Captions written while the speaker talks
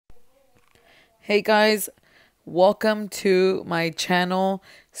Hey guys, welcome to my channel.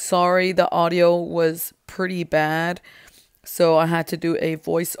 Sorry, the audio was pretty bad, so I had to do a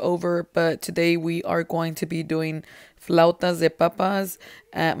voiceover, but today we are going to be doing flautas de papas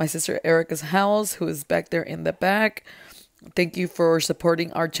at my sister Erica's house, who is back there in the back. Thank you for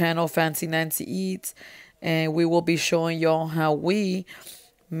supporting our channel, Fancy Nancy Eats, and we will be showing y'all how we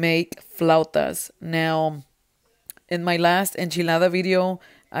make flautas. Now, in my last enchilada video,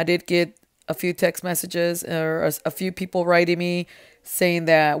 I did get a few text messages or a few people writing me saying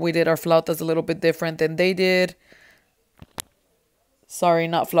that we did our flautas a little bit different than they did. Sorry,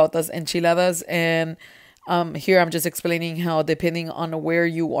 not flautas, enchiladas. And here I'm just explaining how, depending on where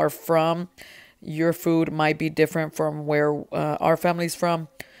you are from, your food might be different from where our family's from.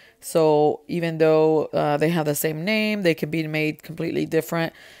 So even though they have the same name, they can be made completely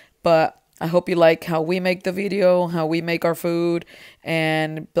different. But I hope you like how we make the video, how we make our food.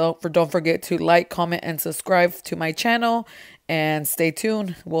 And don't forget to like, comment, and subscribe to my channel. And stay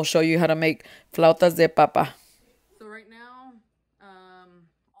tuned. We'll show you how to make flautas de papa. So right now,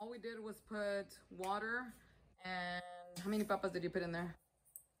 all we did was put water. And how many papas did you put in there?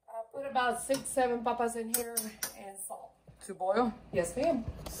 I put about 6-7 papas in here and salt. To boil? Yes, ma'am.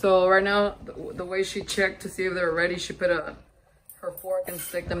 So right now, the way she checked to see if they're ready, she put her fork and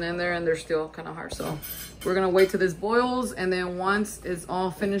stick them in there, and they're still kind of hard. So we're gonna wait till this boils, and then once it's all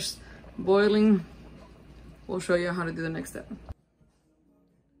finished boiling, we'll show you how to do the next step.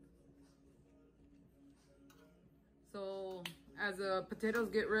 So as the potatoes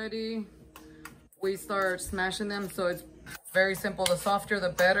get ready, we start smashing them. So it's very simple. The softer, the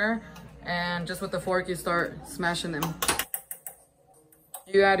better. And just with the fork, you start smashing them.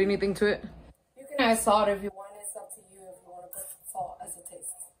 You add anything to it? You can add salt if you want. It's up to you if you want to put salt as a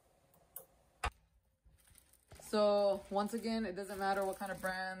taste. So once again, it doesn't matter what kind of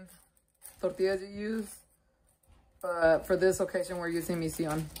brand tortillas you use, but for this occasion, we're using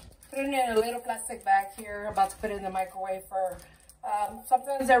Mission. Put it in a little plastic bag here. About to put it in the microwave for,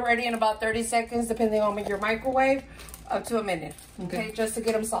 sometimes they're ready in about 30 seconds, depending on your microwave, up to a minute. Okay, just to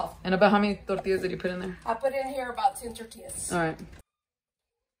get them soft. And about how many tortillas did you put in there? I put in here about 10 tortillas. All right.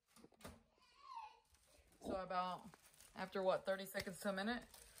 So about, after what, 30 seconds to a minute?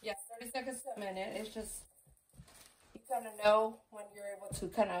 Yeah, 30 seconds to a minute. It's just, you kind of know when you're able to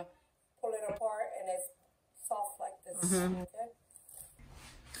kind of pull it apart and it's soft like this. Okay?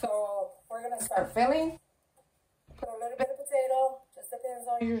 So we're going to start filling. Put a little bit of potato. Just depends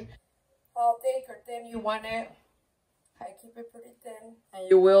on how thick or thin you want it. I keep it pretty thin. And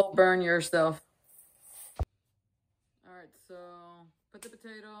you will burn your stuff. All right, so put the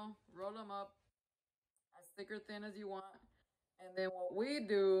potato, roll them up as thick or thin as you want. And then what we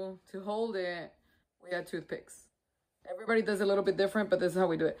do to hold it, we add toothpicks. Everybody does a little bit different, but this is how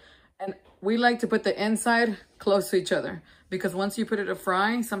we do it. And we like to put the inside close to each other, because once you put it to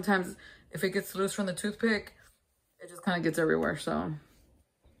fry, sometimes if it gets loose from the toothpick, it just kind of gets everywhere. So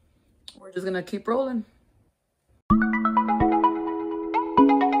we're just gonna keep rolling.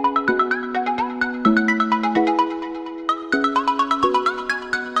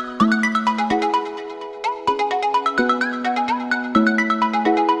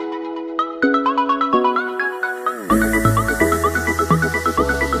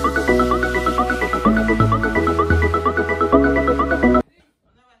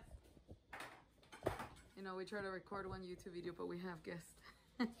 We try to record one YouTube video, but we have guests.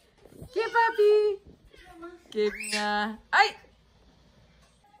 ¿Qué, papi? ¿Qué mía? ¡Ay!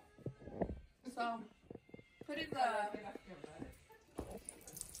 So, put the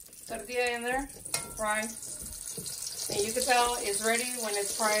tortilla in there, fry. And you can tell it's ready when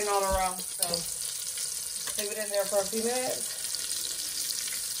it's frying all around. So, leave it in there for a few minutes.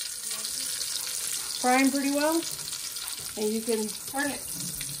 Frying pretty well. And you can turn it.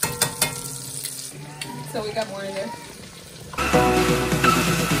 So we got more in there.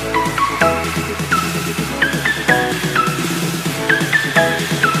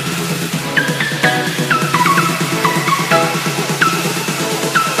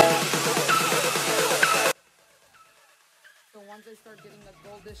 So once they start getting a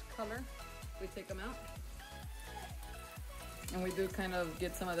goldish color, we take them out. And we do kind of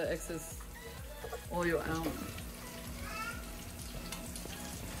get some of the excess oil out.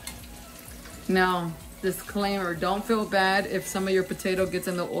 Now, disclaimer, don't feel bad if some of your potato gets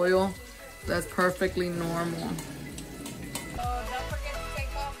in the oil. That's perfectly normal. Don't forget to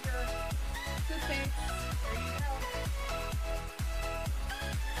take off your toothpicks. There you go.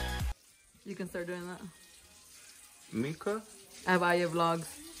 You can start doing that. Mika? At Valle Vlogs.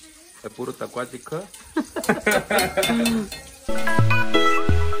 É puro taquatica.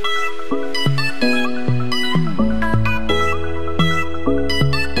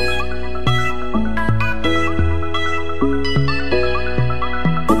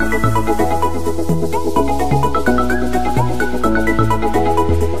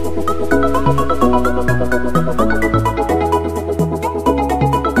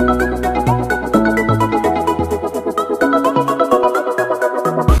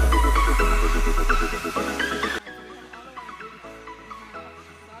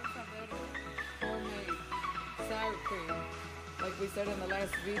 sour cream. Like we said in the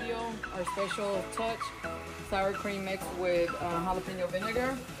last video, our special touch, sour cream mixed with jalapeno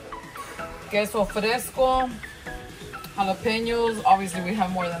vinegar. Queso fresco, jalapenos, obviously we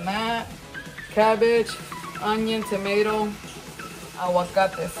have more than that. Cabbage, onion, tomato,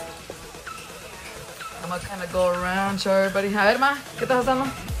 aguacates. I'm gonna kind of go around, show everybody. A ver, ma, ¿qué estás haciendo?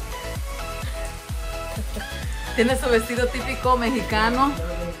 Tiene su vestido típico mexicano.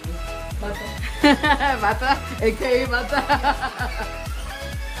 Bata. Bata, a.k.a. Bata.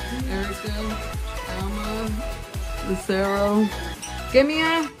 Erica, Alma, Lucero. Give me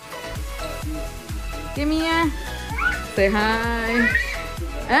a. Give me a. Say hi.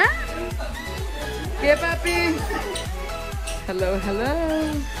 Huh? ¿Qué, papi? Hello,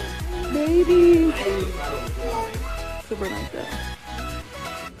 hello. Baby. Super nice though.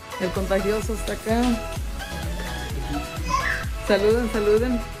 El contagioso está acá. Saluden,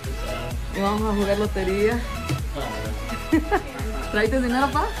 saluden. Y vamos a jugar lotería. ¿Traiste dinero,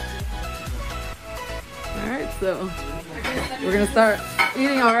 pa? Alright, so we're gonna start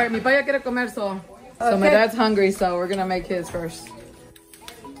eating. Alright, mi pa ya quiere comer, so my dad's hungry, so we're gonna make his first.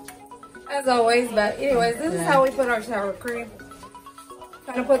 As always, but anyways, this is how we put our sour cream.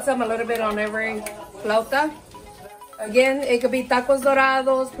 Kind of put some a little bit on every flauta. Again, it could be tacos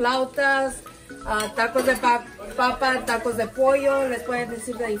dorados, flautas, tacos de papa, tacos de pollo. Les pueden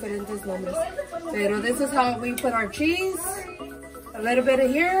decir de diferentes nombres. Pero this is how we put our cheese. A little bit of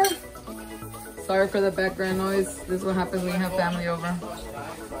here. Sorry for the background noise. This is what happens when you have family over.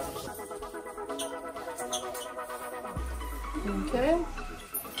 Okay.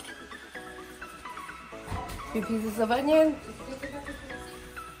 Few pieces of onion.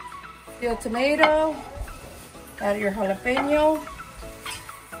 Your tomato. Add your jalapeno.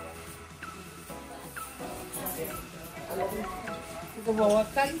 The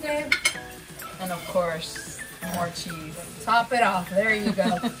aguacate. And of course, more cheese. Top it off. There you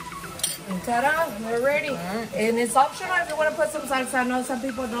go. And ta-da, we're ready. Right. And it's optional if you want to put some salsa. I know some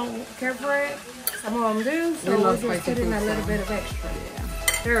people don't care for it. Some of them do. So we're just putting a little bit of extra.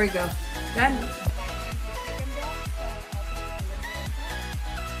 Yeah. There we go. Done.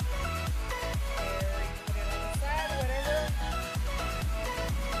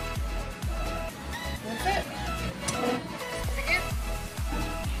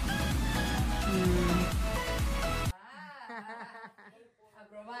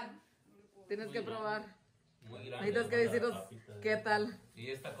 Tienes que probar. Necesitas que decirnos qué tal.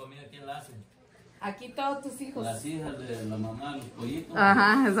 ¿Y esta comida quién la hace? Aquí todos tus hijos. Las hijas de la mamá, los pollitos.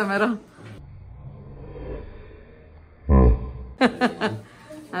 Ajá, esa mero.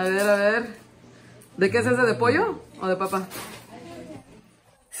 A ver. ¿De qué es ese? ¿De pollo o de papa?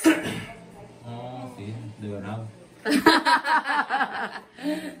 Oh, sí, de venado.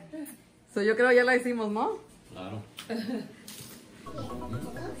 So, yo creo ya la hicimos, ¿no? Claro.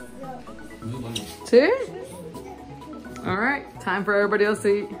 Muy bueno. ¿Sí? All right, time for everybody else to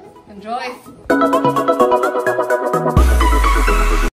eat. Enjoy.